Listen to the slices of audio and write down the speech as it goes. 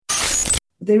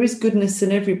there is goodness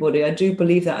in everybody. I do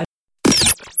believe that.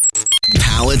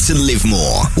 Power to Live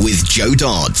More with Jo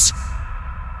Dodds.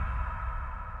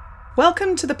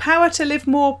 Welcome to the Power to Live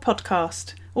More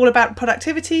podcast, all about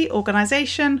productivity,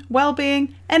 organisation,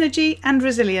 well-being, energy and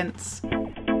resilience.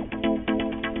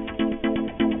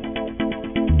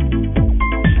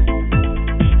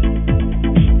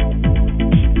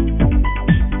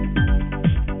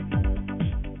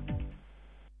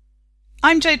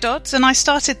 I'm Jo Dodds, and I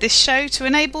started this show to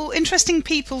enable interesting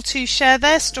people to share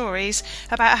their stories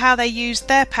about how they use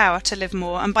their power to live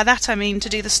more, and by that I mean to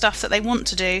do the stuff that they want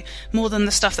to do more than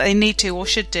the stuff that they need to or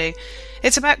should do.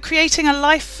 It's about creating a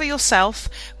life for yourself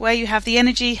where you have the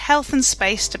energy, health and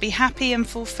space to be happy and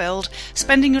fulfilled,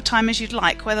 spending your time as you'd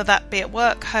like, whether that be at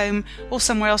work, home or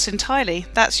somewhere else entirely.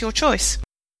 That's your choice.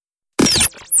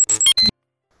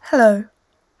 Hello.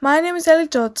 My name is Ellie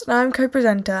Dodds and I am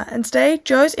co-presenter, and today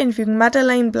Jo is interviewing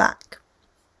Madeleine Black.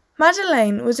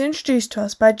 Madeleine was introduced to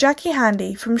us by Jackie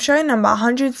Handy from show number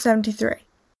 173.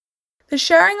 The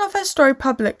sharing of her story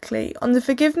publicly on the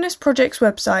Forgiveness Project's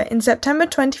website in September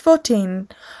 2014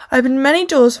 opened many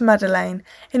doors for Madeleine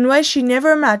in ways she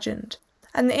never imagined,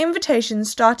 and the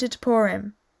invitations started to pour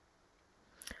in.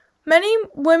 Many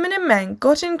women and men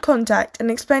got in contact and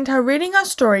explained how reading her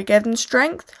story gave them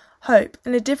strength, hope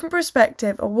and a different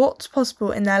perspective of what's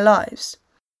possible in their lives.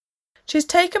 She has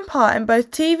taken part in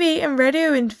both TV and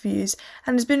radio interviews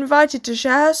and has been invited to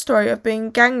share her story of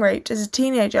being gang raped as a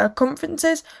teenager at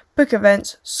conferences, book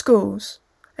events, schools,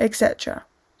 etc.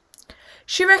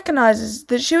 She recognises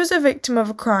that she was a victim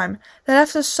of a crime that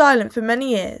left her silent for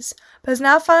many years, but has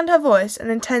now found her voice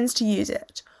and intends to use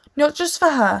it, not just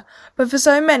for her, but for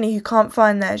so many who can't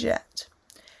find theirs yet.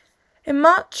 In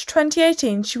March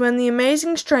 2018, she won the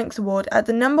Amazing Strength Award at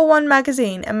the #1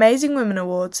 magazine Amazing Women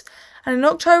Awards, and in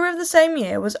October of the same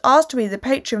year was asked to be the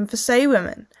patron for Say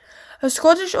Women, a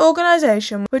Scottish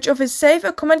organisation which offers safe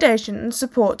accommodation and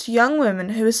support to young women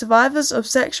who are survivors of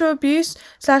sexual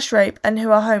abuse/rape and who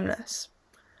are homeless.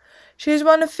 She is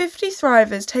one of 50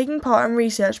 thrivers taking part in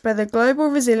research by the Global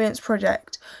Resilience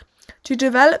Project to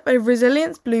develop a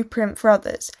resilience blueprint for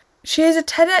others. She is a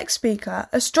TEDx speaker,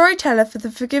 a storyteller for the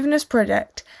Forgiveness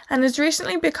Project, and has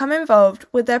recently become involved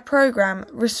with their programme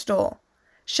Restore,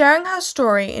 sharing her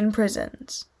story in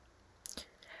prisons.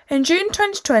 In June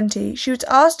 2020, she was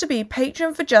asked to be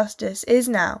Patron for Justice Is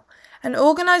Now, an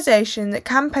organisation that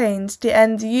campaigns to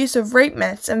end the use of rape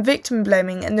myths and victim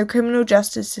blaming in the criminal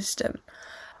justice system.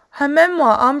 Her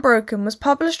memoir Unbroken was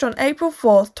published on April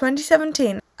 4th,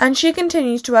 2017, and she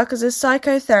continues to work as a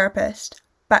psychotherapist.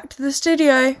 Back to the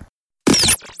studio.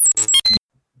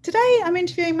 Today I'm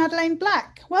interviewing Madeleine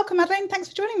Black. Welcome, Madeleine. Thanks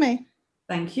for joining me.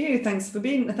 Thank you. Thanks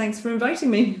for inviting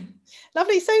me.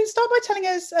 Lovely. So start by telling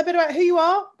us a bit about who you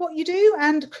are, what you do,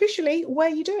 and crucially, where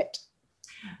you do it.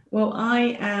 Well,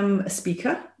 I am a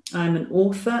speaker, I'm an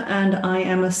author, and I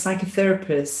am a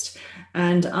psychotherapist.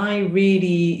 And I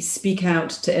really speak out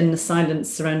to end the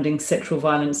silence surrounding sexual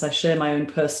violence. I share my own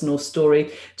personal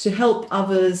story to help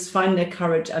others find their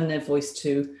courage and their voice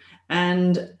too.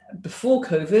 And before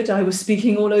COVID, I was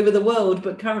speaking all over the world,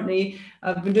 but currently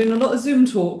I've been doing a lot of Zoom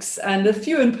talks and a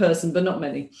few in person, but not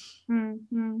many.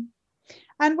 Mm-hmm.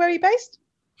 And where are you based?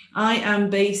 I am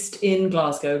based in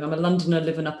Glasgow. I'm a Londoner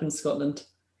living up in Scotland.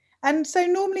 And so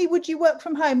normally would you work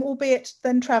from home, albeit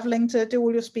then travelling to do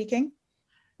all your speaking?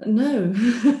 No,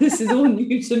 this is all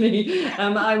new to me.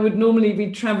 I would normally be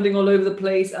travelling all over the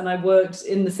place, and I worked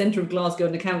in the centre of Glasgow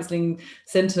in the counselling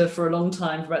centre for a long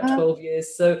time, for about 12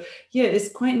 years. So yeah,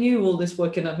 it's quite new, all this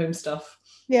working at home stuff.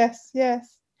 Yes. And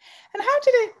how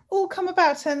did it all come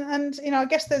about? And you know, I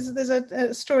guess there's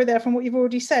a story there from what you've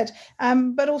already said,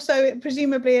 but also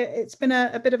presumably it's been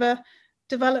a bit of a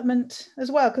development as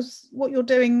well, because what you're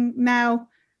doing now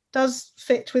does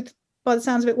fit with, by the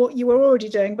sounds of it, what you were already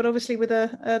doing, but obviously with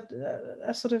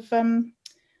a sort of,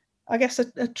 I guess,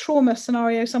 a trauma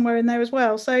scenario somewhere in there as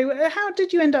well. So how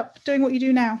did you end up doing what you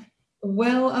do now?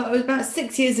 Well, it was about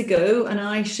 6 years ago, and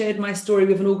I shared my story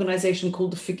with an organisation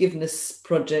called the Forgiveness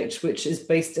Project, which is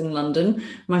based in London.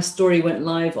 My story went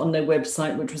live on their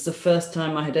website, which was the first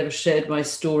time I had ever shared my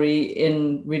story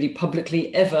in really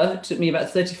publicly ever. It took me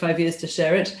about 35 years to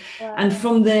share it. Wow. And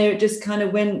from there, it just kind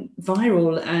of went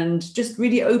viral and just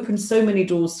really opened so many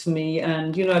doors for me.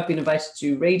 And, you know, I've been invited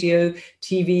to radio,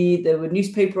 TV, there were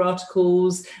newspaper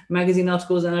articles, magazine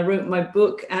articles, and I wrote my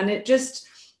book, and it just...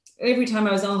 Every time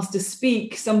I was asked to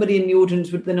speak, somebody in the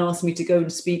audience would then ask me to go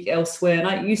and speak elsewhere. And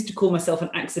I used to call myself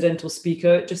an accidental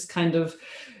speaker. It just kind of,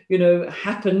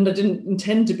 happened. I didn't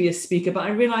intend to be a speaker, but I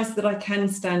realized that I can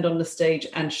stand on the stage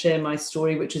and share my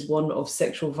story, which is one of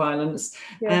sexual violence.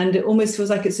 Yeah. And it almost feels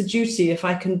like it's a duty. If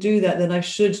I can do that, then I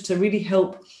should, to really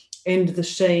help end the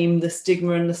shame, the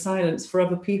stigma and the silence for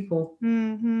other people.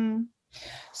 Mm-hmm.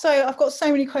 So I've got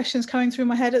so many questions coming through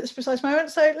my head at this precise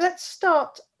moment. So let's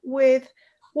start with,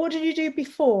 what did you do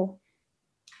before?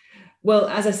 Well,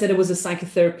 as I said, I was a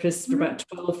psychotherapist for about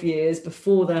 12 years.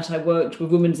 Before that, I worked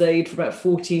with Women's Aid for about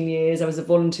 14 years. I was a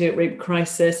volunteer at Rape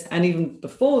Crisis. And even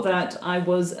before that, I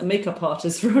was a makeup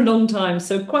artist for a long time.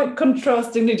 So quite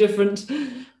contrastingly different.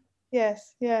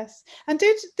 Yes, yes. And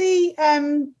did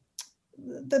the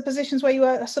positions where you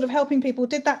were sort of helping people,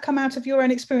 did that come out of your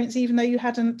own experience, even though you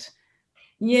hadn't?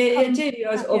 Yeah, it did.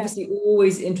 I was obviously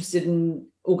always interested in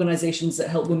organisations that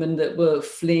help women that were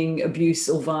fleeing abuse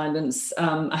or violence.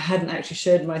 I hadn't actually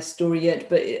shared my story yet,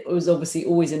 but it was obviously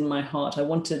always in my heart. I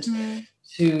wanted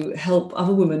to help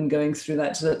other women going through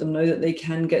that, to let them know that they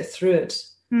can get through it.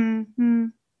 Mm-hmm.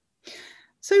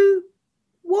 So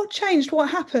what changed? What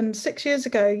happened 6 years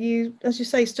ago? You, as you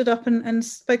say, stood up and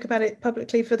spoke about it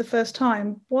publicly for the first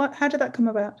time. How did that come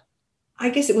about? I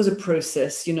guess it was a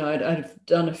process. I'd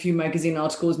done a few magazine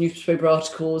articles, newspaper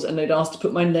articles, and they'd asked to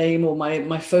put my name or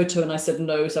my photo, and I said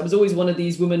no. So I was always one of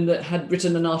these women that had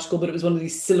written an article, but it was one of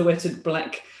these silhouetted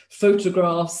black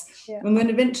photographs. Yeah. And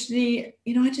when eventually,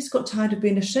 I just got tired of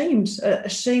being ashamed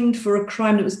for a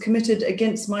crime that was committed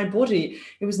against my body.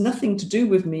 It was nothing to do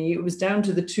with me. It was down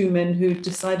to the two men who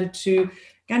decided to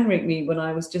gang rape me when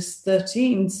I was just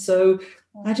 13. So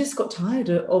I just got tired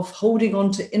of holding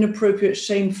on to inappropriate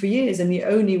shame for years. And the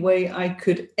only way I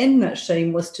could end that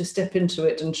shame was to step into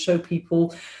it and show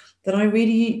people that I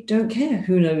really don't care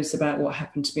who knows about what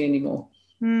happened to me anymore.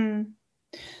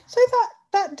 So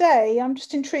that day, I'm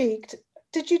just intrigued.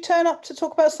 Did you turn up to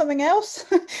talk about something else?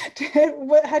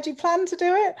 Had you planned to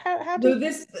do it?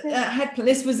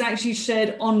 This was actually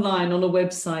shared online on a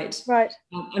website. Right.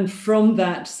 And from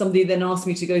that, somebody then asked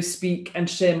me to go speak and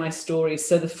share my story.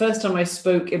 So the first time I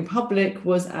spoke in public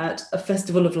was at a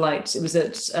Festival of Light. It was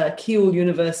at Keele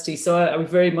University. So I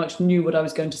very much knew what I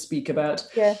was going to speak about.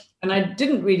 Yeah. And I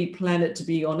didn't really plan it, to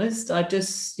be honest. I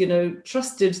just,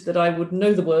 trusted that I would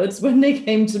know the words when they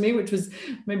came to me, which was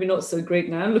maybe not so great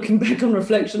now, looking back on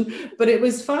reflection, but it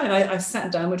was fine. I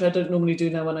sat down, which I don't normally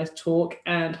do now when I talk,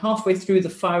 and halfway through the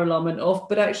fire alarm went off,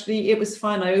 but actually it was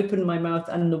fine. I opened my mouth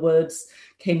and the words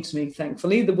came to me,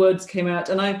 thankfully. The words came out,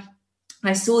 and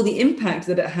I saw the impact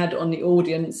that it had on the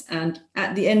audience. And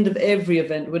at the end of every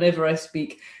event, whenever I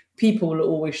speak, people will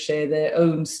always share their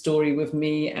own story with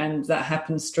me, and that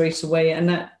happened straight away. And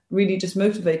that really just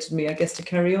motivated me, I guess, to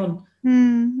carry on.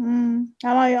 And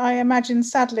I imagine,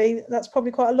 sadly, that's probably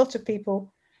quite a lot of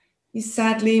people.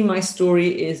 Sadly, my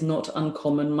story is not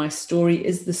uncommon. My story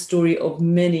is the story of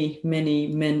many, many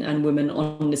men and women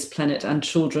on this planet, and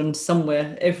children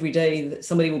somewhere every day that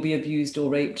somebody will be abused or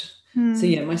raped. So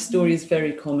yeah, my story is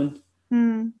very common.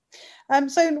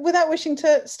 So without wishing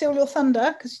to steal your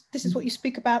thunder, because this is what you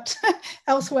speak about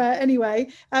elsewhere anyway,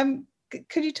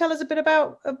 could you tell us a bit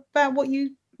about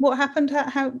what happened,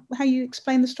 how you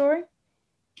explain the story?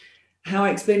 How I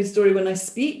explain the story when I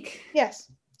speak?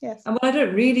 Yes. And I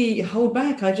don't really hold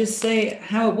back. I just say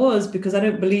how it was, because I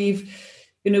don't believe,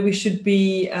 we should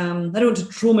be, I don't want to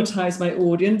traumatize my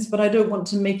audience, but I don't want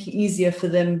to make it easier for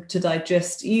them to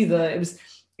digest either. It was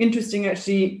interesting,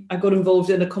 actually. I got involved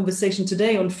in a conversation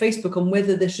today on Facebook on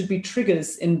whether there should be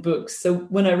triggers in books. So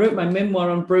when I wrote my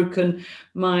memoir, Unbroken,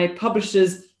 my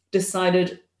publishers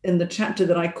decided in the chapter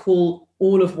that I call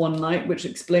All of One Night, which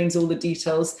explains all the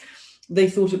details, they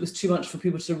thought it was too much for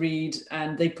people to read,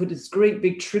 and they put this great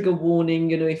big trigger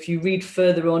warning, if you read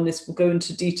further on, this will go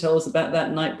into details about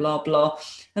that night, blah, blah.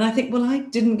 And I think, well, I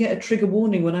didn't get a trigger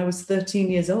warning when I was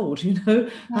 13 years old,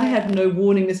 I had no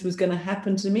warning this was going to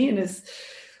happen to me. And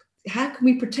how can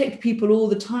we protect people all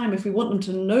the time if we want them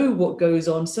to know what goes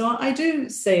on? So I do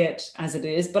say it as it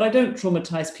is, but I don't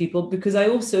traumatize people, because I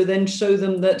also then show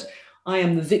them that I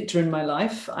am the victor in my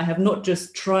life. I have not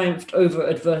just triumphed over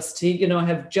adversity. I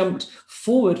have jumped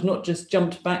forward, not just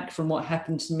jumped back from what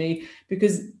happened to me,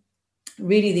 because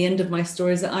really the end of my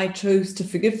story is that I chose to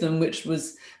forgive them, which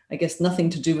was, I guess, nothing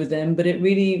to do with them, but it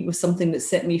really was something that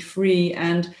set me free.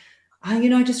 And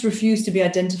I just refused to be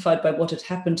identified by what had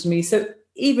happened to me. So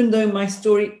even though my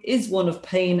story is one of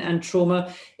pain and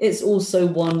trauma, it's also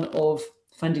one of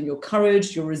finding your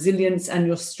courage, your resilience, and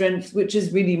your strength, which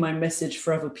is really my message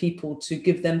for other people, to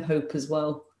give them hope as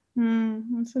well.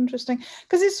 That's interesting,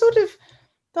 because it's sort of,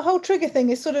 the whole trigger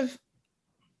thing is sort of,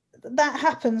 that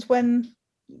happens when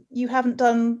you haven't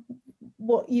done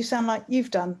what you sound like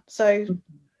you've done. So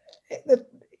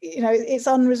it's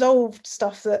unresolved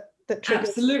stuff that triggers.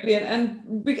 Absolutely.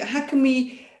 And how can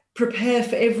we prepare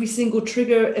for every single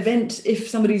trigger event? If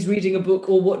somebody's reading a book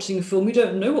or watching a film, we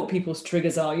don't know what people's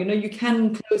triggers are. You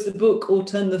can close the book or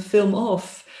turn the film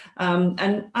off.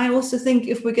 And I also think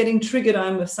if we're getting triggered,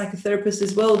 I'm a psychotherapist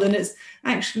as well, then it's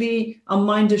actually our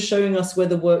mind is showing us where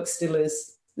the work still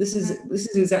is. This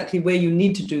is exactly where you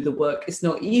need to do the work. It's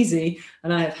not easy,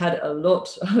 and I have had a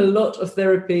lot of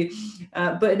therapy,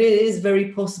 but it is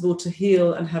very possible to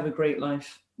heal and have a great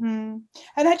life. And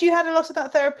had you had a lot of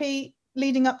that therapy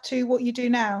leading up to what you do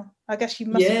now? I guess you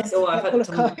must have I've had a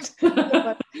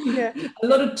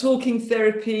lot of talking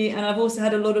therapy, and I've also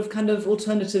had a lot of kind of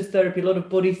alternative therapy, a lot of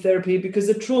body therapy, because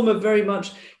the trauma very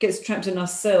much gets trapped in our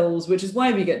cells, which is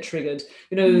why we get triggered.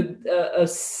 A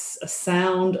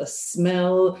sound, a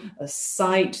smell, a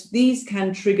sight, these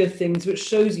can trigger things, which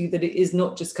shows you that it is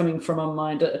not just coming from our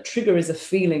mind. A trigger is a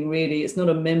feeling, really. It's not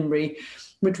a memory.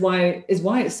 Which is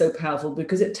why it's so powerful,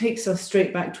 because it takes us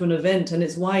straight back to an event, and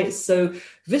it's why it's so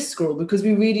visceral, because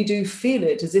we really do feel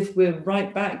it as if we're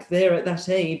right back there at that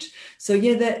age. So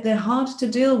they're hard to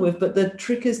deal with, but the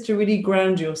trick is to really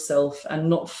ground yourself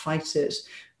and not fight it,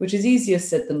 which is easier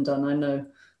said than done, I know.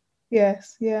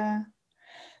 Yes, yeah.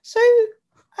 So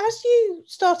as you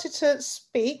started to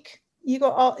speak, you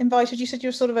got invited, you said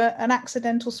you're sort of an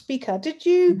accidental speaker. How did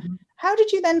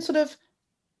you then sort of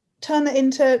turn it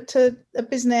into a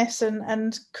business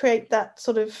and create that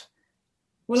sort of?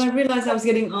 Well, I realized I was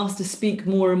getting asked to speak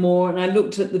more and more, and I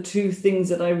looked at the two things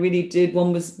that I really did.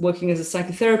 One was working as a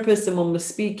psychotherapist and one was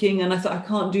speaking, and I thought I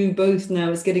can't do both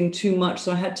now. It's getting too much.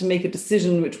 So I had to make a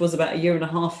decision, which was about 1.5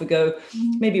 years ago.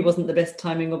 Maybe it wasn't the best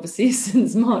timing, obviously,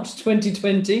 since March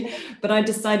 2020, but I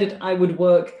decided I would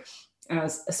work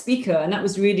as a speaker. And that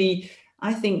was really,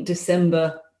 I think,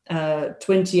 December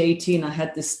 2018, I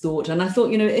had this thought, and I thought,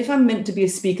 if I'm meant to be a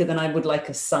speaker, then I would like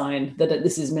a sign that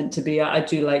this is meant to be. I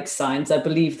do like signs. I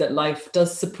believe that life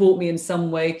does support me in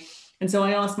some way. And so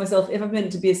I asked myself, if I'm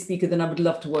meant to be a speaker, then I would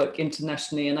love to work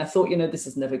internationally. And I thought, this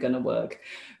is never going to work.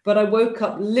 But I woke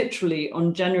up literally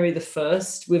on January the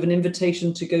 1st with an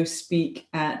invitation to go speak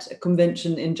at a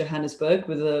convention in Johannesburg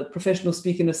with a professional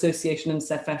speaking association in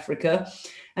South Africa.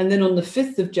 And then on the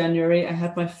 5th of January, I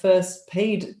had my first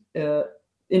paid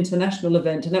international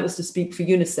event, and that was to speak for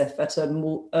UNICEF at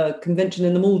a convention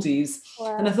in the Maldives.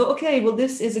 Wow. And I thought, okay, well,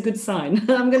 this is a good sign.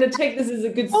 I'm going to take this as a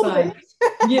good sign.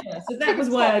 So that was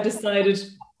why I decided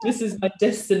this is my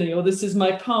destiny, or this is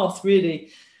my path,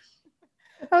 really.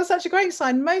 That was such a great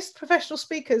sign. Most professional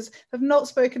speakers have not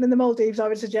spoken in the Maldives, I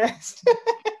would suggest.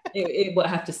 I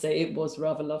have to say, it was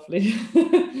rather lovely.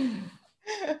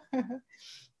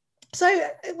 So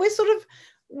we're sort of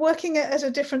working at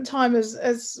a different time,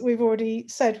 as we've already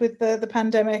said, with the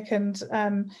pandemic and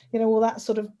all that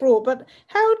sort of brought. But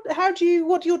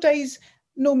what do your days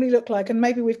normally look like? And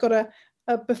maybe we've got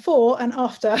a before and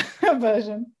after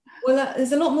version. Well,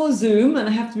 there's a lot more Zoom, and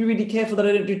I have to be really careful that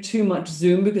I don't do too much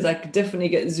Zoom, because I could definitely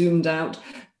get zoomed out.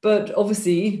 But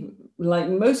obviously, like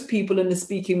most people in the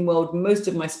speaking world, most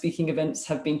of my speaking events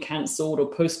have been cancelled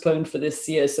or postponed for this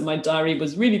year. So my diary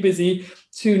was really busy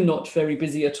to not very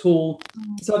busy at all.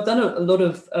 So I've done a lot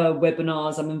of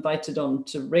webinars. I'm invited on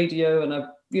to radio, and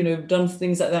I've done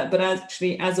things like that. But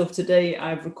actually, as of today,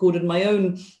 I've recorded my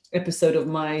own episode of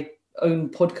my own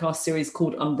podcast series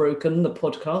called Unbroken, the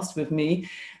podcast with me.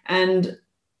 And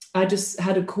I just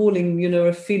had a calling,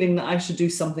 a feeling that I should do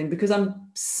something, because I'm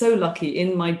so lucky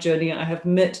in my journey. I have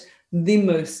met the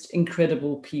most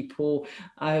incredible people.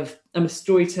 I'm a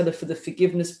storyteller for the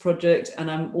Forgiveness Project,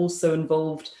 and I'm also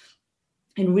involved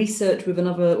in research with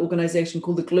another organization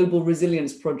called the Global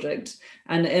Resilience Project.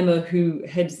 And Emma, who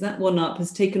heads that one up,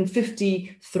 has taken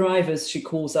 50 thrivers, she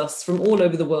calls us, from all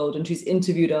over the world, and she's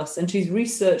interviewed us, and she's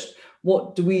researched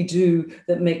what do we do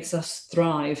that makes us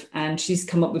thrive, and she's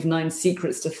come up with 9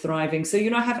 secrets to thriving. So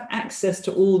I have access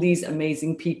to all these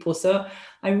amazing people. So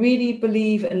I really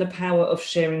believe in the power of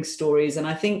sharing stories, and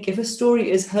I think if a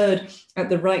story is heard at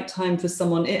the right time for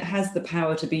someone, it has the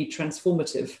power to be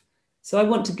transformative. So I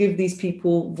want to give these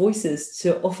people voices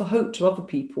to offer hope to other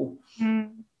people.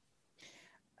 Can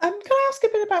I ask a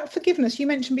bit about forgiveness? You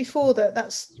mentioned before that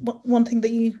that's one thing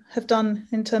that you have done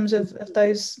in terms of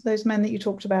those men that you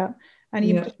talked about, and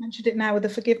you just mentioned it now with the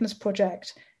Forgiveness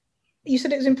Project. You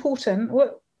said it was important.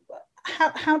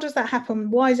 How does that happen?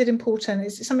 Why is it important?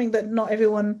 Is it something that not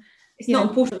everyone It's not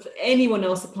important for anyone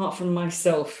else apart from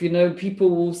myself. People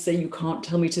will say you can't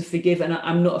tell me to forgive, and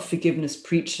I'm not a forgiveness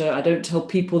preacher. I don't tell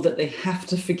people that they have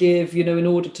to forgive, in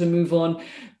order to move on.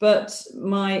 But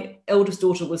my eldest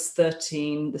daughter was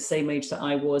 13, the same age that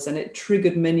I was, and it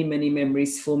triggered many, many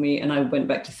memories for me. And I went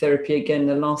back to therapy again.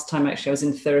 The last time actually I was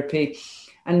in therapy,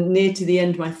 and near to the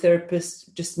end, my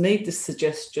therapist just made this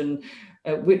suggestion,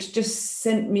 which just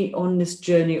sent me on this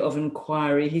journey of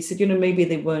inquiry. He said, maybe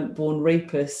they weren't born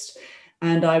rapists.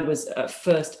 And I was at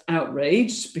first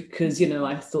outraged because,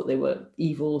 I thought they were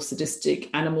evil,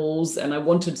 sadistic animals, and I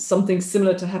wanted something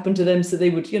similar to happen to them so they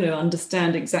would,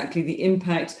 understand exactly the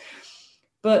impact.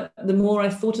 But the more I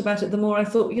thought about it, the more I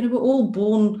thought, we're all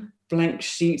born blank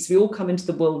sheets. We all come into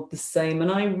the world the same.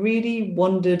 And I really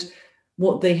wondered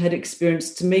what they had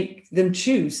experienced to make them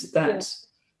choose that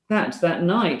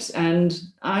night. And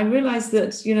I realized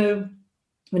that,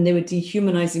 when they were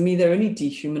dehumanizing me, they're only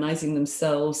dehumanizing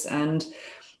themselves. And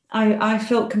I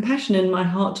felt compassion in my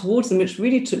heart towards them, which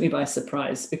really took me by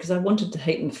surprise because I wanted to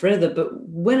hate them forever. But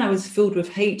when I was filled with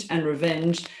hate and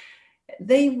revenge,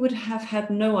 they would have had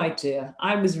no idea.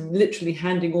 I was literally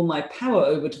handing all my power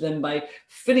over to them by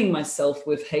filling myself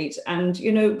with hate. And,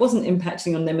 it wasn't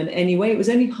impacting on them in any way. It was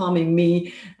only harming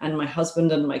me and my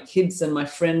husband and my kids and my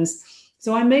friends.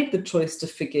 So I made the choice to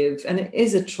forgive, and it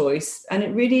is a choice. And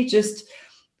it really just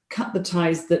cut the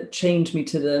ties that chained me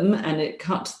to them, and it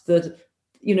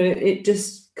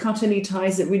just cut any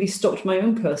ties that really stopped my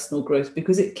own personal growth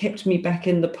because it kept me back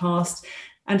in the past.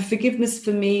 And forgiveness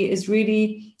for me is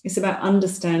really, it's about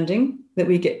understanding that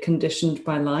we get conditioned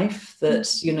by life, that,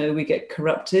 we get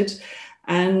corrupted,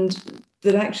 and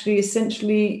that actually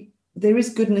essentially there is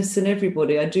goodness in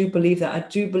everybody. I do believe that. I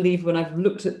do believe when I've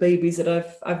looked at babies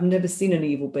that I've never seen an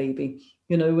evil baby.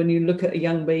 When you look at a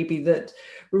young baby, that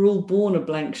we're all born a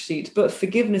blank sheet. But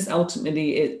forgiveness,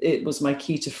 ultimately, it was my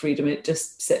key to freedom. It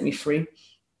just set me free.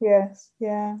 Yes,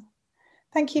 yeah.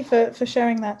 Thank you for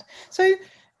sharing that. So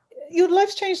your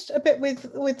life's changed a bit with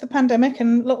the pandemic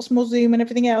and lots more Zoom and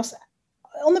everything else.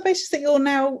 On the basis that you're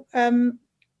now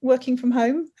working from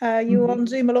home, you're on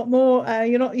Zoom a lot more.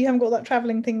 You haven't got that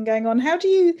traveling thing going on. How do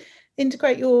you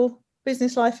integrate your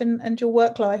business life and your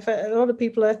work life? A lot of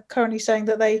people are currently saying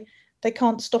that they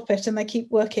can't stop it and they keep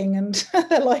working and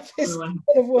their life is full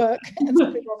of work.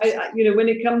 When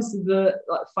it comes to the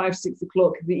 5-6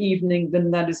 o'clock of the evening,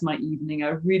 then that is my evening. I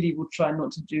really will try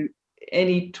not to do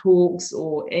any talks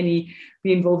or be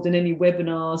involved in any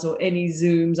webinars or any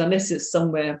Zooms unless it's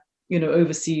somewhere,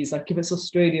 overseas, like if it's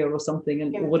Australia or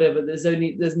something or whatever.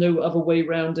 There's no other way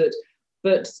around it.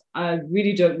 But I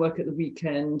really don't work at the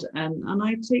weekend, and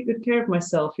I take good care of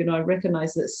myself. I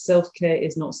recognize that self-care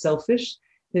is not selfish.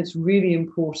 It's really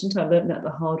important. I learned that the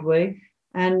hard way.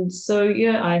 And so,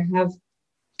 I have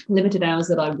limited hours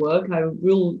that I work. I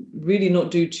will really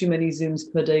not do too many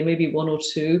Zooms per day, maybe 1 or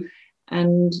 2.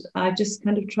 And I just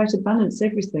kind of try to balance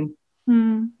everything.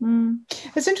 Mm-hmm.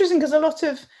 It's interesting because a lot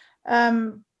of,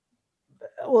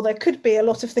 there could be a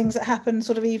lot of things that happen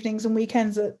sort of evenings and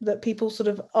weekends that people sort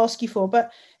of ask you for.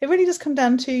 But it really does come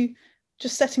down to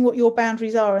just setting what your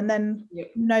boundaries are and then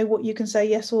know what you can say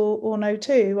yes or no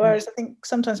to. Whereas I think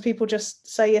sometimes people just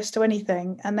say yes to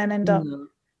anything and then end up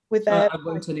with their... I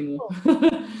won't anymore.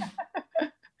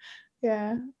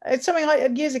 Yeah. It's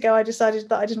something years ago I decided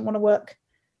that I didn't want to work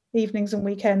evenings and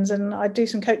weekends, and I do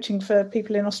some coaching for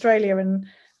people in Australia, and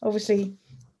obviously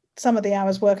some of the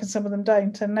hours work and some of them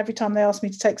don't. And every time they ask me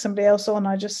to take somebody else on,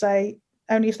 I just say,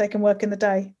 only if they can work in the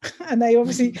day. And they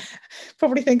obviously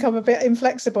probably think I'm a bit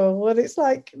inflexible. But it's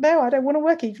like, no, I don't want to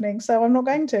work evenings, so I'm not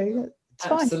going to. It's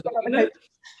Absolutely.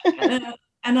 Fine.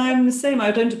 And I'm the same. I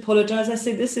don't apologize. I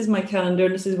say, this is my calendar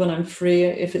and this is when I'm free.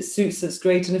 If it suits, it's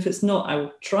great. And if it's not, I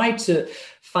will try to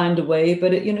find a way.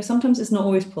 But, sometimes it's not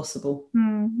always possible.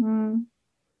 Mm-hmm.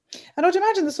 And I'd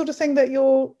imagine the sort of thing that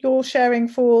you're sharing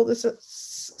for this,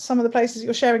 some of the places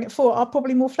you're sharing it for are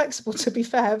probably more flexible, to be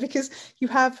fair, because you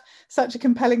have such a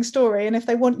compelling story. And if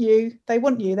they want you, they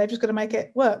want you. They've just got to make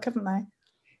it work, haven't they?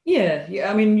 Yeah.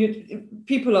 I mean,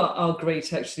 people are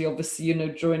great, actually. Obviously,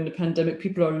 during the pandemic,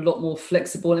 people are a lot more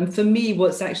flexible. And for me,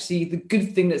 what's actually the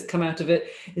good thing that's come out of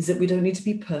it is that we don't need to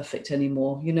be perfect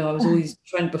anymore. I was always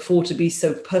trying before to be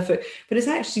so perfect, but it's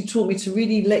actually taught me to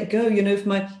really let go. If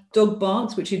my dog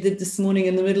barks, which he did this morning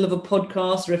in the middle of a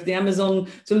podcast, or if the Amazon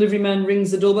delivery man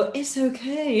rings the doorbell, it's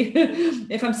okay.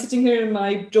 If I'm sitting here in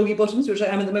my joggy bottoms, which I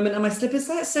am at the moment, and my slippers,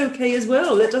 that's okay as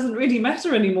well. It doesn't really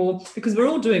matter anymore because we're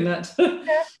all doing that.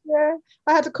 Yeah.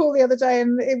 I had a call the other day,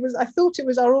 and I thought it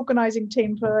was our organising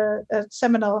team for a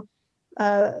seminar,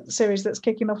 series that's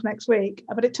kicking off next week.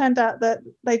 But it turned out that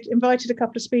they'd invited a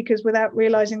couple of speakers without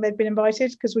realising they'd been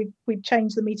invited, because we'd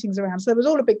changed the meetings around. So there was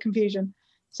all a big confusion.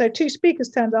 So 2 speakers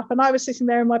turned up and I was sitting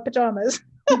there in my pyjamas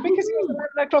because it was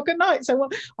 11 o'clock at night. So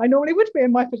I normally would be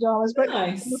in my pyjamas, but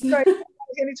nice. It was great. It was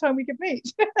the only time we could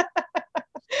meet.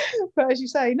 But as you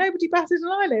say, nobody batted an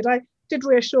eyelid. I did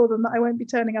reassure them that I won't be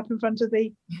turning up in front of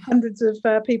the hundreds of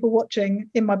people watching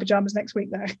in my pyjamas next week,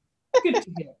 though. Good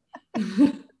to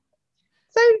hear.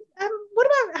 So what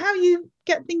about how you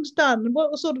get things done?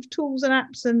 What sort of tools and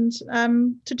apps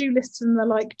and to-do lists and the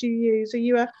like do you use? Are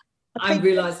you I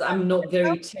realised I'm not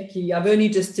very techie. I've only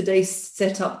just today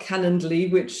set up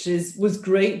Calendly, which was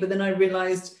great, but then I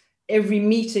realised every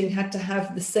meeting had to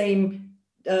have the same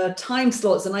time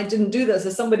slots, and I didn't do that. So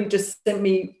somebody just sent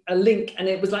me a link and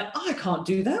it was like, oh, I can't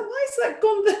do that. Why is that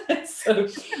gone there? So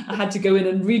I had to go in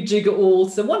and rejig it all.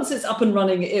 So once it's up and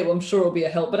running, I'm sure it'll be a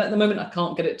help. But at the moment, I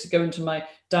can't get it to go into my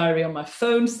diary on my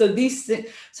phone. So these things,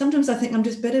 sometimes I think I'm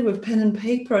just better with pen and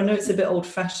paper. I know it's a bit old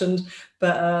fashioned,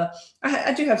 but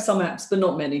I do have some apps, but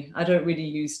not many. I don't really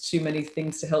use too many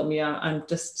things to help me out. I'm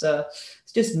just,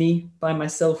 it's just me by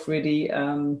myself, really.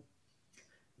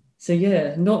 So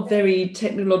yeah, not very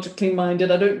technologically minded.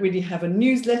 I don't really have a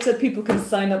newsletter. People can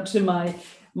sign up to my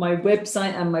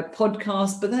website and my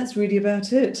podcast, but that's really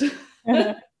about it.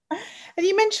 And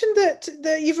you mentioned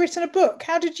that you've written a book.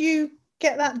 How did you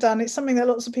get that done? It's something that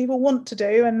lots of people want to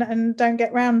do and don't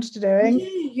get round to doing.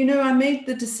 Yeah, I made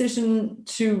the decision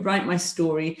to write my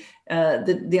story.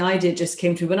 The idea just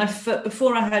came to me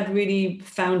before I had really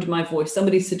found my voice.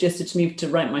 Somebody suggested to me to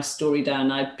write my story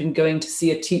down. I'd been going to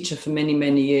see a teacher for many,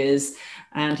 many years,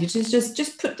 and he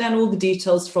just put down all the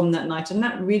details from that night. And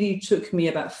that really took me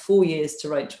about 4 years to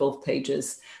write 12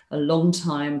 pages, a long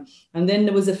time. And then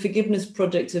there was a Forgiveness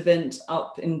Project event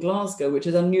up in Glasgow, which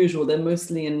is unusual. They're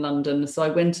mostly in London. So I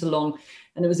went along,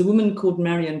 and there was a woman called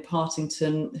Marion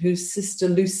Partington, whose sister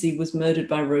Lucy was murdered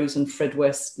by Rose and Fred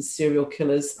West, the serial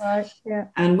killers. Right, yeah.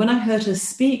 And when I heard her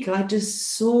speak, I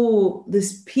just saw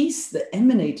this piece that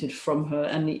emanated from her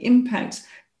and the impact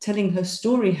telling her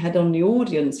story had on the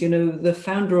audience. The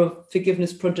founder of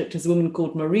Forgiveness Project is a woman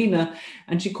called Marina,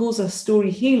 and she calls us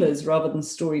story healers rather than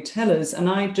storytellers. And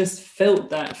I just felt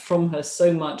that from her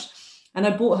so much. And I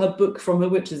bought her book from her,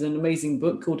 which is an amazing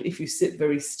book called If You Sit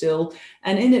Very Still.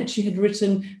 And in it, she had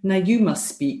written, "Now you must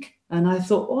speak." And I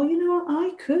thought, oh,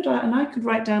 I could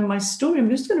write down my story. I'm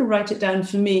just going to write it down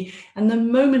for me. And the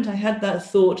moment I had that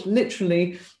thought,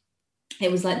 literally,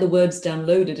 it was like the words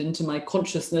downloaded into my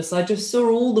consciousness. I just saw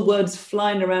all the words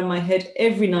flying around my head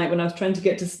every night when I was trying to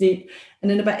get to sleep.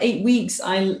 And in about 8 weeks,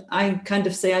 I kind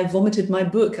of say I vomited my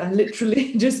book. I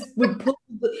literally just would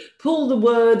pull the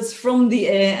words from the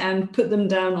air and put them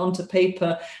down onto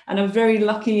paper. And I'm very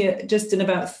lucky, just in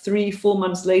about 3-4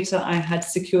 months later, I had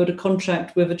secured a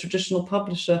contract with a traditional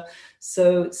publisher.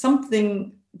 So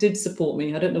something did support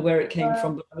me. I don't know where it came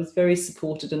from, but I was very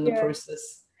supported in the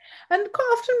process. And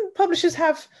quite often publishers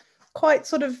have quite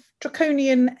sort of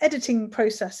draconian editing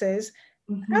processes.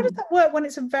 Mm-hmm. How does that work when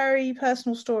it's a very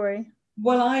personal story?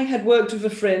 Well, I had worked with a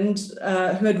friend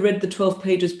who had read the 12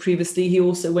 pages previously. He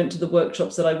also went to the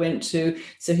workshops that I went to.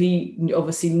 So he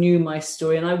obviously knew my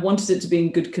story, and I wanted it to be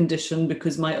in good condition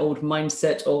because my old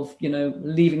mindset of,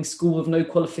 leaving school with no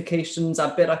qualifications,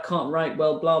 I bet I can't write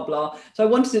well, blah, blah. So I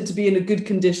wanted it to be in a good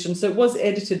condition. So it was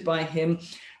edited by him.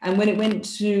 And when it went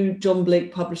to John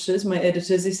Blake Publishers, my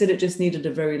editors, they said it just needed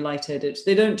a very light edit.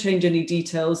 They don't change any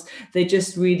details. They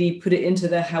just really put it into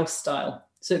their house style.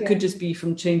 So it could just be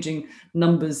from changing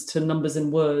numbers to numbers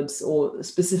and words or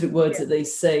specific words that they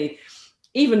say.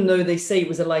 Even though they say it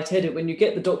was a light edit, when you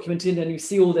get the document in and you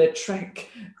see all their track,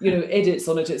 edits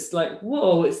on it, it's like,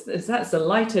 whoa, that's a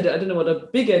light edit. I don't know what a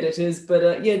big edit is,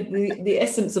 but the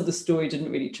essence of the story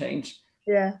didn't really change.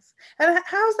 Yes. And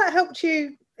how has that helped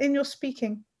you in your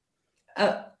speaking?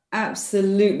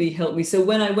 Absolutely helped me. So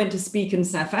when I went to speak in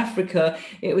South Africa,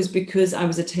 it was because I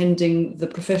was attending the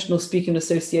Professional Speaking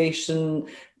Association.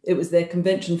 It was their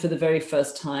convention for the very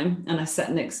first time. And I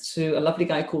sat next to a lovely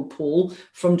guy called Paul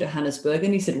from Johannesburg.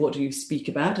 And he said, "What do you speak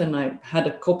about?" And I had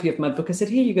a copy of my book. I said,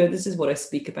 "Here you go. This is what I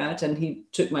speak about." And he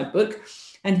took my book.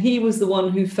 And he was the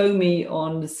one who phoned me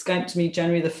on Skype to me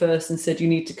January the 1st and said, "You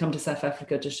need to come to South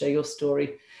Africa to share your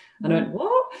story." And I went,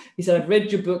 "What?" He said, "I've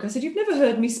read your book." I said, "You've never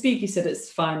heard me speak?" He said,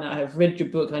 "It's fine. I have read your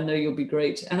book. I know you'll be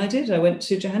great." And I did. I went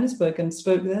to Johannesburg and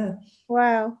spoke there.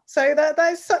 Wow. So that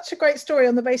is such a great story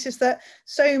on the basis that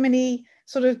so many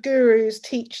sort of gurus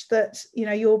teach that,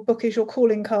 your book is your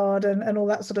calling card and all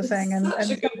that sort of thing. And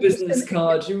such a good business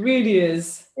card. It really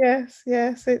is. Yes.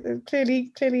 It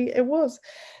clearly it was.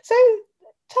 So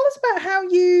tell us about how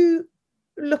you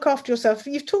look after yourself?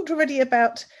 You've talked already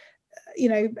about,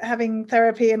 having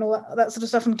therapy and all that sort of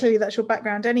stuff, and clearly that's your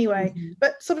background anyway. Mm-hmm.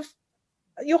 But sort of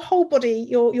your whole body,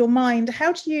 your mind,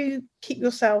 how do you keep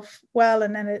yourself well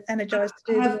and energized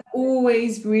to do that? I've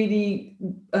always really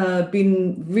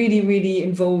been really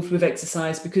involved with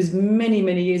exercise, because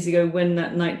many years ago when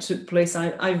that night took place,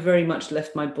 I very much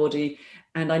left my body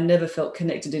and I never felt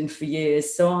connected in for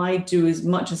years. So I do as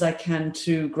much as I can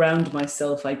to ground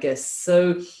myself, I guess.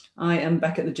 So I am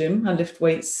back at the gym. I lift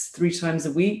weights 3 times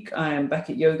a week. I am back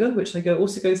at yoga, which I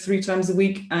also go 3 times a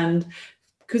week. And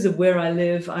because of where I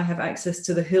live, I have access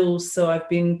to the hills. So I've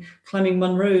been climbing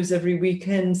Munros every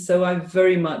weekend. So I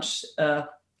very much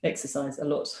exercise a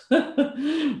lot,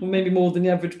 or maybe more than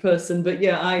the average person. But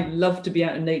yeah, I love to be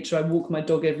out in nature. I walk my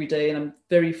dog every day, and I'm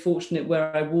very fortunate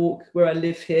where I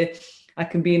live here. I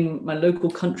can be in my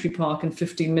local country park in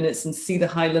 15 minutes and see the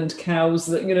Highland cows.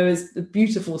 That, is a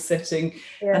beautiful setting.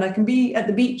 Yeah. And I can be at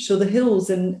the beach or the hills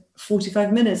in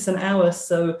 45 minutes, an hour.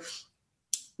 So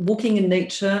walking in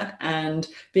nature and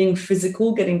being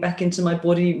physical, getting back into my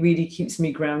body, really keeps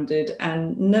me grounded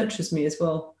and nurtures me as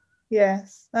well.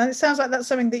 Yes. And it sounds like that's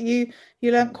something that you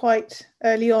learned quite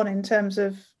early on in terms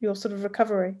of your sort of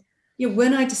recovery. Yeah,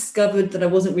 when I discovered that I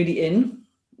wasn't really in,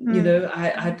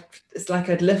 it's like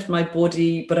I'd left my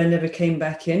body, but I never came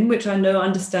back in, which I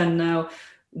understand now.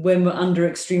 When we're under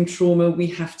extreme trauma, we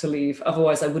have to leave.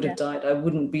 Otherwise, I would have died. I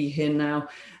wouldn't be here now.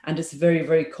 And it's a very,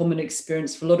 very common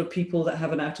experience for a lot of people that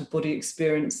have an out-of-body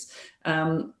experience.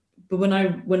 But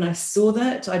when I saw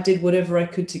that, I did whatever I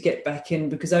could to get back in,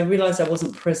 because I realized I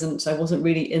wasn't present. I wasn't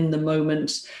really in the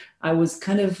moment. I was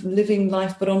kind of living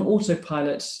life, but on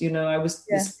autopilot. I was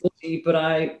this body,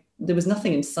 but there was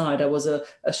nothing inside. I was a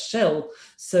shell.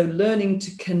 So learning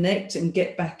to connect and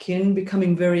get back in,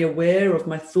 becoming very aware of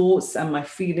my thoughts and my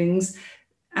feelings,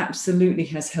 absolutely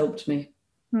has helped me.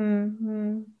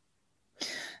 Mm-hmm.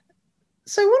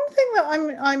 So one thing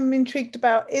that I'm intrigued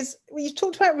about is, you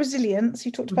talked about resilience.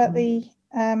 You talked about the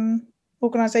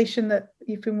organisation that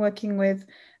you've been working with,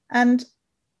 and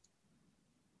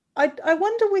I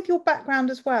wonder, with your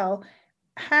background as well,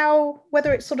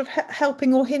 whether it's sort of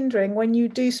helping or hindering when you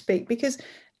do speak, because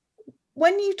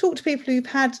when you talk to people who've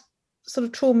had sort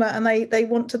of trauma and they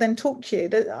want to then talk to you,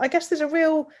 I guess there's a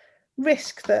real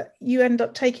risk that you end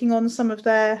up taking on some of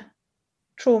their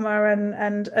trauma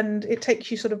and it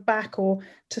takes you sort of back or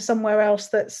to somewhere else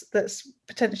that's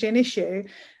potentially an issue.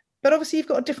 But obviously you've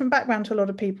got a different background to a lot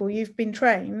of people. You've been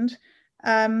trained.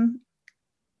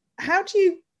 How do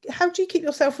you keep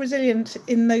yourself resilient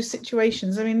in those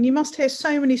situations? I mean, you must hear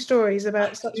so many stories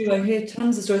about such. I hear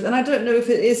tons of stories, and I don't know if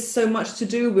it is so much to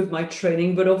do with my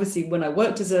training, but obviously when I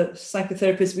worked as a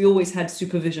psychotherapist, we always had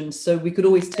supervision, so we could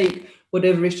always take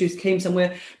whatever issues came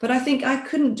somewhere. But I think I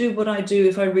couldn't do what I do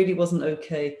if I really wasn't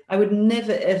okay. I would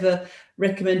never, ever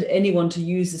recommend anyone to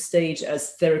use the stage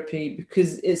as therapy,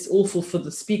 because it's awful for the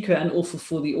speaker and awful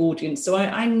for the audience. So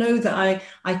I know that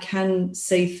I can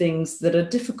say things that are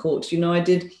difficult. I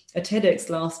did a TEDx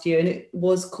last year, and it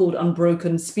was called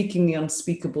Unbroken, Speaking the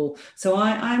Unspeakable. So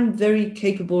I'm very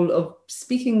capable of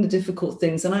speaking the difficult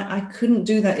things, and I couldn't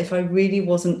do that if I really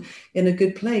wasn't in a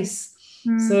good place.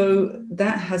 So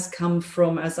that has come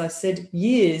from, as I said,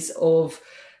 years of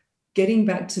getting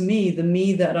back to me, the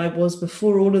me that I was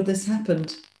before all of this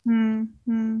happened.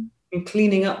 And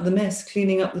cleaning up the mess,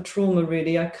 cleaning up the trauma,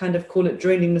 really. I kind of call it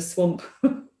draining the swamp.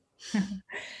 And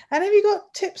have you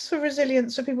got tips for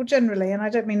resilience for people generally? And I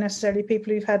don't mean necessarily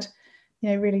people who've had,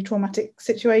 really traumatic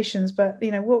situations, but,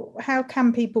 how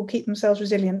can people keep themselves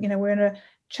resilient? We're in a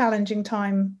challenging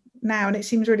time now, and it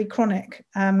seems really chronic.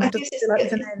 It doesn't feel like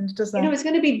it's an end, does that? It's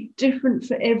going to be different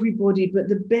for everybody, but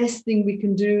the best thing we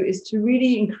can do is to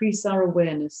really increase our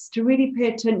awareness, to really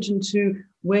pay attention to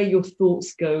where your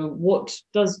thoughts go, what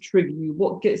does trigger you,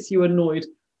 what gets you annoyed,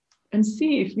 and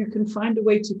see if you can find a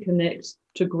way to connect,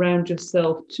 to ground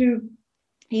yourself, to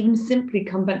even simply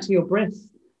come back to your breath.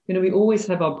 We always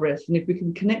have our breath, and if we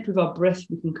can connect with our breath,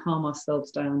 we can calm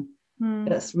ourselves down.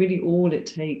 That's really all it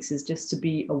takes, is just to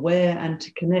be aware and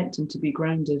to connect and to be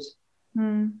grounded.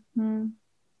 And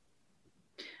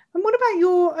what about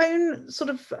your own sort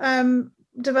of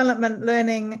development,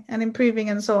 learning and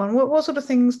improving and so on? What sort of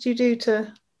things do you do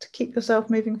to keep yourself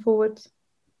moving forward?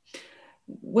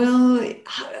 Well,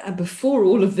 before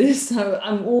all of this,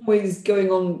 I'm always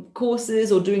going on courses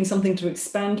or doing something to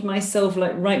expand myself.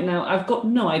 Like right now, I've got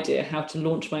no idea how to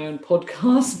launch my own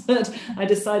podcast, but I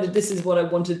decided this is what I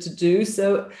wanted to do.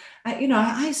 So,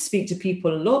 I speak to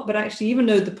people a lot, but actually, even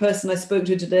though the person I spoke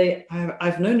to today,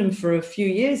 I've known him for a few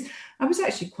years, I was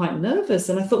actually quite nervous.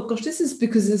 And I thought, gosh, this is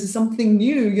because this is something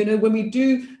new. When we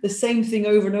do the same thing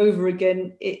over and over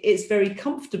again, it's very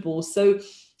comfortable. So,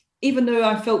 even though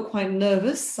I felt quite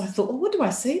nervous, I thought, what do I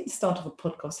say at the start of a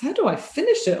podcast? How do I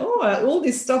finish it? All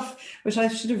this stuff, which I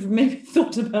should have maybe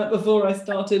thought about before I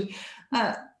started,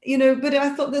 but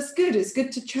I thought that's good. It's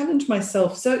good to challenge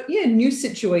myself. So yeah, new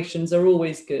situations are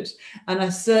always good. And I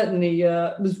certainly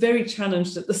was very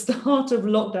challenged at the start of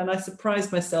lockdown. I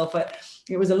surprised myself.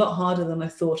 It was a lot harder than I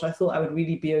thought. I thought I would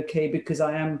really be okay because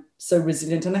I am so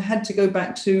resilient. And I had to go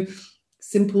back to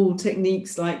simple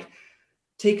techniques like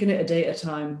taking it a day at a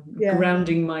time,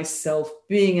 grounding myself,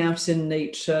 being out in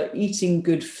nature, eating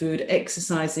good food,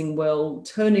 exercising well,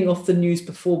 turning off the news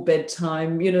before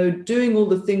bedtime, doing all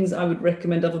the things I would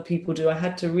recommend other people do. I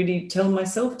had to really tell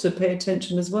myself to pay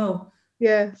attention as well.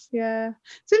 Yes, yeah.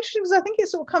 It's interesting because I think it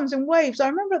sort of comes in waves. I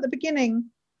remember at the beginning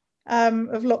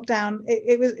of lockdown,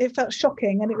 it felt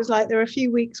shocking. And it was like there were a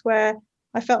few weeks where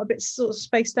I felt a bit sort of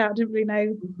spaced out, didn't really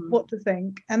know what to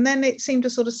think. And then it seemed to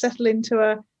sort of settle into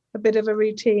a bit of a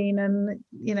routine, and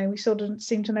we sort of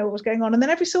seemed to know what was going on. And then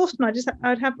every so often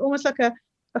I'd have almost like a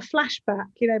flashback.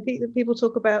 People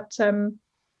talk about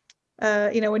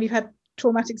when you've had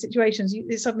traumatic situations,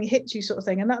 it suddenly hits you, sort of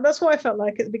thing. And that's what I felt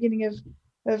like at the beginning of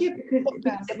because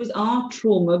it was our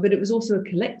trauma, but it was also a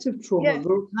collective trauma. Yeah.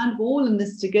 We're kind of all in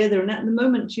this together, and at the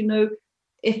moment,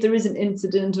 if there is an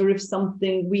incident or if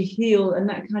something, we heal and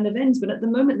that kind of ends. But at the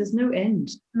moment, there's no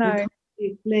end. No.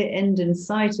 A clear end in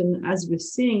sight, and as we're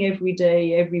seeing every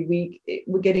day, every week,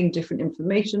 we're getting different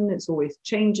information. It's always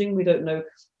changing. We don't know,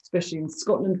 especially in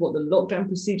Scotland, what the lockdown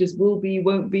procedures will be,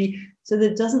 won't be. So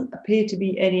there doesn't appear to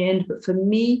be any end. But for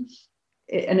me,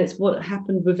 and it's what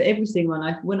happened with everything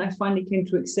when I finally came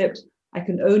to accept I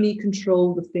can only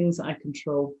control the things that I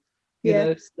control.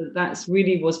 So that's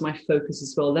really was my focus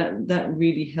as well. That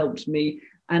really helped me.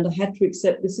 And I had to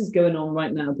accept this is going on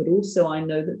right now, but also I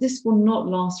know that this will not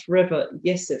last forever.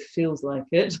 Yes, it feels like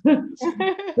it, but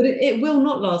it will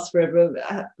not last forever.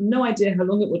 I have no idea how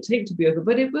long it will take to be over,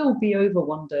 but it will be over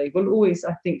one day. We'll always,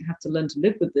 I think, have to learn to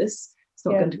live with this. It's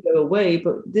not going to go away,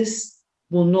 but this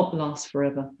will not last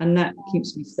forever. And that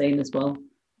keeps me sane as well.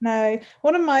 No,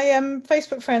 one of my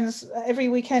Facebook friends, every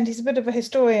weekend, he's a bit of a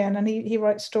historian, and he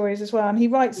writes stories as well. And he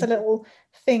writes a little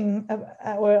thing,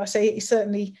 where I say he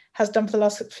certainly has done for the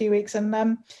last few weeks,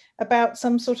 and about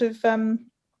some sort of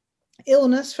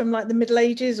illness from like the Middle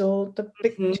Ages or the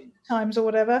big times or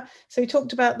whatever. So he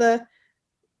talked about the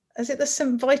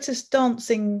St. Vitus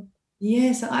dancing?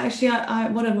 Yes, actually, I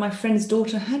one of my friend's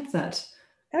daughter had that.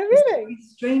 Oh, really? It's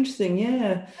a strange thing,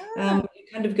 yeah.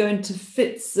 You kind of go into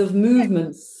fits of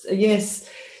movements. Yes,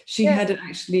 she had it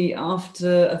actually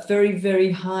after a very,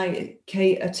 very high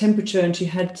temperature, and she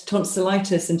had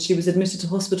tonsillitis, and she was admitted to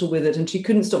hospital with it, and she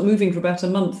couldn't stop moving for about a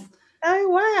month. Oh,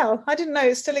 wow. I didn't know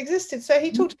it still existed. So he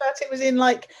talked about it was in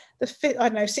like the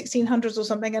 1600s or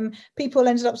something, and people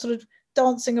ended up sort of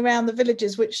dancing around the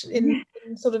villages, which in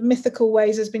sort of mythical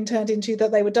ways has been turned into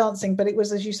that they were dancing, but it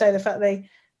was, as you say, the fact they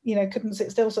couldn't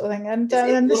sit still, sort of thing. And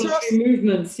then this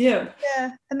movements,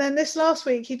 and then this last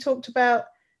week he talked about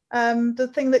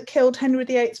the thing that killed Henry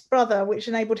VIII's brother, which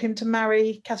enabled him to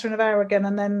marry Catherine of Aragon,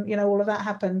 and then all of that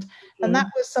happened, and that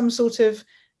was some sort of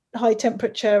high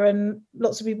temperature, and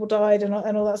lots of people died, and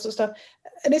all that sort of stuff.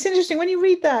 And it's interesting when you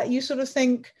read that, you sort of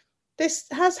think this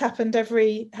has happened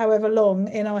every however long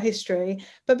in our history,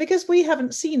 but because we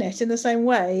haven't seen it in the same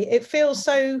way, it feels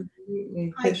so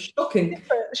like,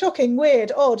 shocking,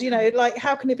 weird, odd, like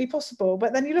how can it be possible?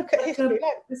 But then you look at history,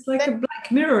 it's like a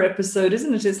Black Mirror episode,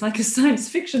 isn't it? It's like a science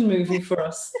fiction movie for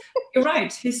us. You're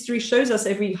right, history shows us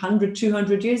every 100,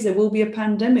 200 years there will be a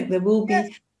pandemic, there will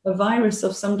be a virus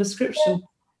of some description.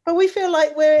 But we feel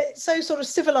like we're so sort of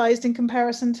civilized in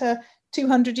comparison to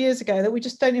 200 years ago that we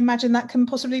just don't imagine that can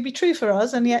possibly be true for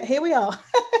us, and yet here we are.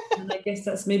 And I guess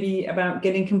that's maybe about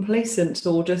getting complacent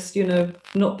or just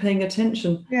not paying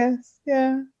attention. Yes,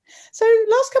 yeah. So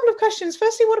last couple of questions.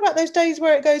 Firstly, what about those days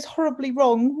where it goes horribly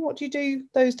wrong? What do you do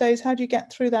those days? How do you get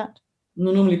through that? I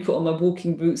normally put on my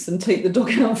walking boots and take the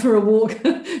dog out for a walk,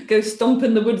 go stomp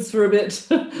in the woods for a bit,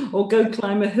 or go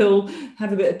climb a hill,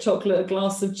 have a bit of chocolate, a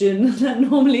glass of gin. That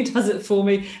normally does it for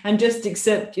me. And just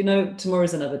accept,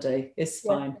 tomorrow's another day. It's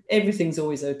fine. Everything's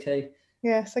always okay.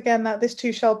 Yes, again, that this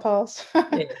too shall pass.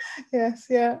 Yes. Yes,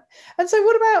 yeah. And so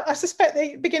what about, I suspect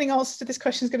the beginning answer to this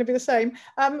question is going to be the same.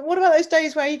 What about those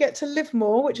days where you get to live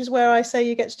more, which is where I say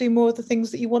you get to do more of the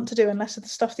things that you want to do and less of the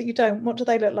stuff that you don't? What do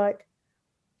they look like?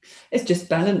 It's just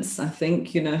balance, I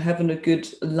think, having a good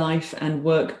life and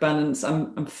work balance.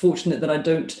 I'm fortunate that I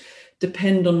don't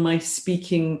depend on my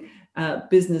speaking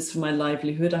business for my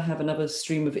livelihood. I have another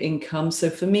stream of income. So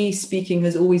for me, speaking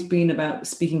has always been about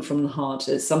speaking from the heart.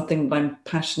 It's something that I'm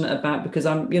passionate about because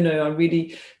I'm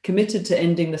really committed to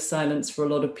ending the silence for a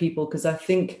lot of people, because I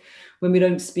think when we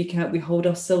don't speak out, we hold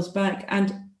ourselves back.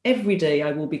 And every day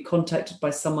I will be contacted by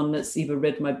someone that's either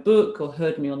read my book or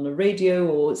heard me on the radio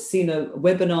or seen a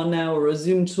webinar now or a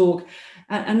Zoom talk.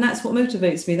 And that's what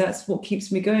motivates me. That's what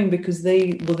keeps me going, because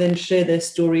they will then share their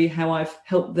story, how I've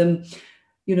helped them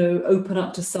open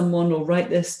up to someone or write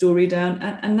their story down.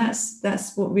 And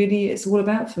that's what really it's all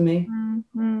about for me.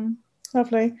 Mm-hmm.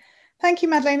 Lovely. Thank you,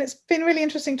 Madeleine. It's been really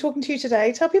interesting talking to you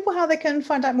today. Tell people how they can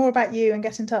find out more about you and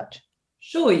get in touch.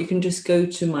 Sure, you can just go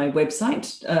to my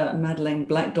website,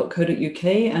 madeleineBlack.co.uk,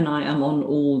 and I am on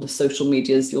all the social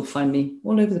medias. You'll find me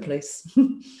all over the place.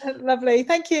 Lovely.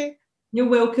 Thank you. You're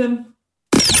welcome.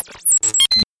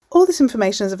 All this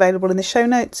information is available in the show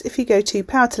notes. If you go to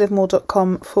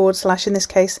powertolivemore.com/, in this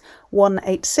case,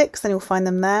 186, then you'll find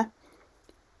them there.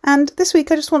 And this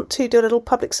week I just want to do a little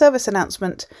public service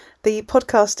announcement. The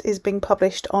podcast is being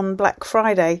published on Black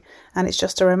Friday, and it's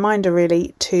just a reminder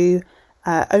really to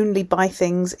only buy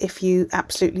things if you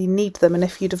absolutely need them and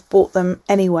if you'd have bought them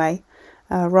anyway,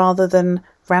 rather than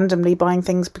randomly buying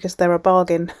things because they're a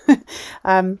bargain.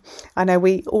 I know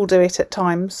we all do it at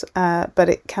times, but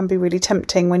it can be really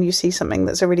tempting when you see something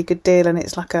that's a really good deal and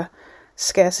it's like a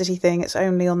scarcity thing. It's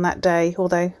only on that day,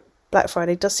 although Black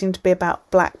Friday does seem to be about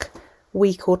Black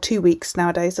Week or 2 weeks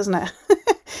nowadays, doesn't it?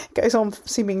 It goes on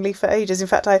seemingly for ages. In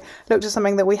fact, I looked at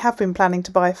something that we have been planning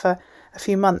to buy for a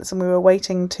few months, and we were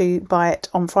waiting to buy it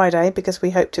on Friday because we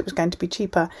hoped it was going to be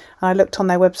cheaper. And I looked on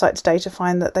their website today to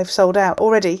find that they've sold out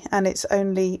already, and it's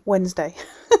only Wednesday.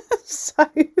 So,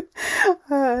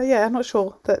 I'm not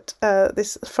sure that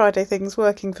this Friday thing's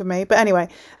working for me. But anyway,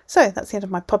 so that's the end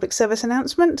of my public service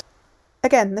announcement.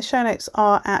 Again, the show notes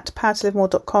are at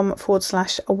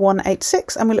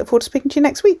powertolivemore.com/186, and we look forward to speaking to you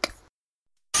next week.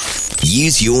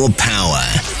 Use your power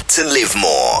to live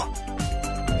more.